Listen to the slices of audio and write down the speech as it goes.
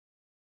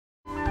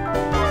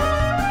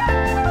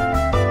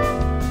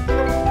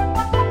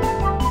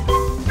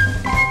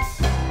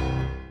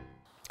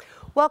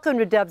Welcome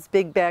to Deb's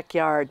Big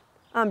Backyard.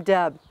 I'm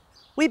Deb.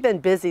 We've been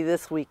busy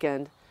this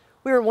weekend.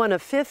 We were one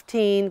of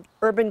 15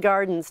 urban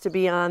gardens to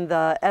be on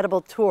the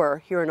edible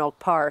tour here in Oak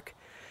Park.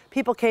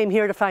 People came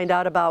here to find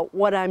out about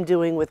what I'm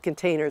doing with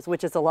containers,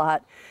 which is a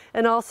lot,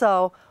 and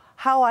also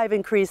how I've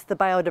increased the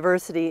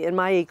biodiversity in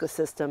my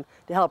ecosystem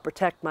to help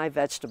protect my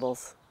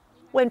vegetables.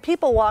 When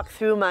people walked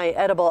through my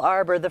edible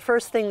arbor, the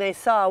first thing they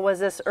saw was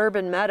this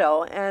urban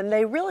meadow, and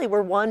they really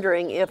were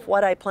wondering if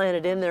what I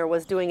planted in there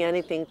was doing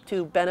anything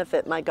to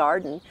benefit my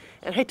garden.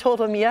 And I told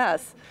them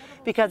yes,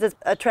 because it's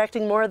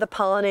attracting more of the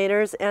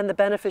pollinators and the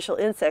beneficial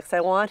insects I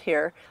want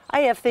here.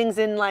 I have things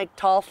in like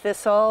tall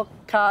thistle,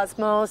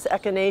 cosmos,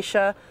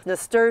 echinacea,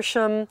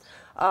 nasturtium,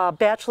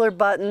 bachelor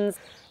buttons.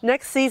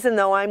 Next season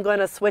though, I'm going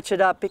to switch it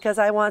up because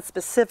I want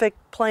specific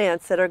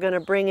plants that are going to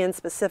bring in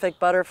specific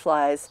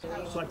butterflies.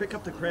 So I pick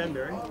up the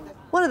cranberry.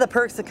 One of the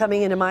perks of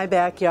coming into my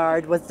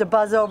backyard was to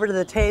buzz over to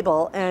the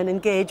table and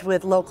engage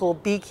with local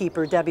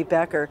beekeeper Debbie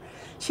Becker.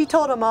 She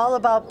told them all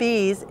about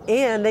bees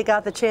and they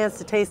got the chance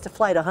to taste a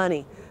flight of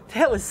honey.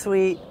 That was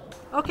sweet.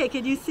 Okay,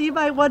 can you see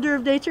my wonder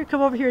of nature? Come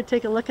over here and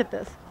take a look at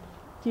this.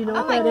 Do you know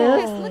what that is? Oh my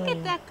goodness, look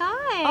at that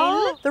guy.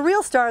 Oh. The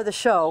real star of the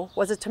show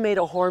was a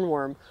tomato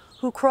hornworm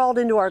who crawled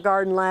into our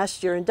garden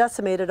last year and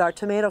decimated our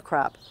tomato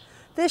crop.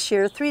 This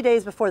year, 3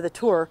 days before the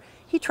tour,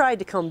 he tried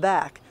to come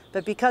back,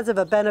 but because of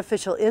a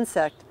beneficial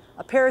insect,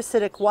 a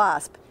parasitic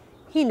wasp,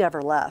 he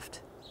never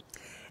left.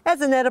 As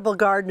an edible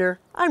gardener,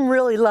 I'm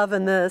really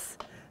loving this.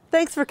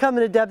 Thanks for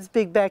coming to Deb's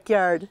Big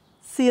Backyard.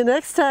 See you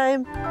next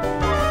time.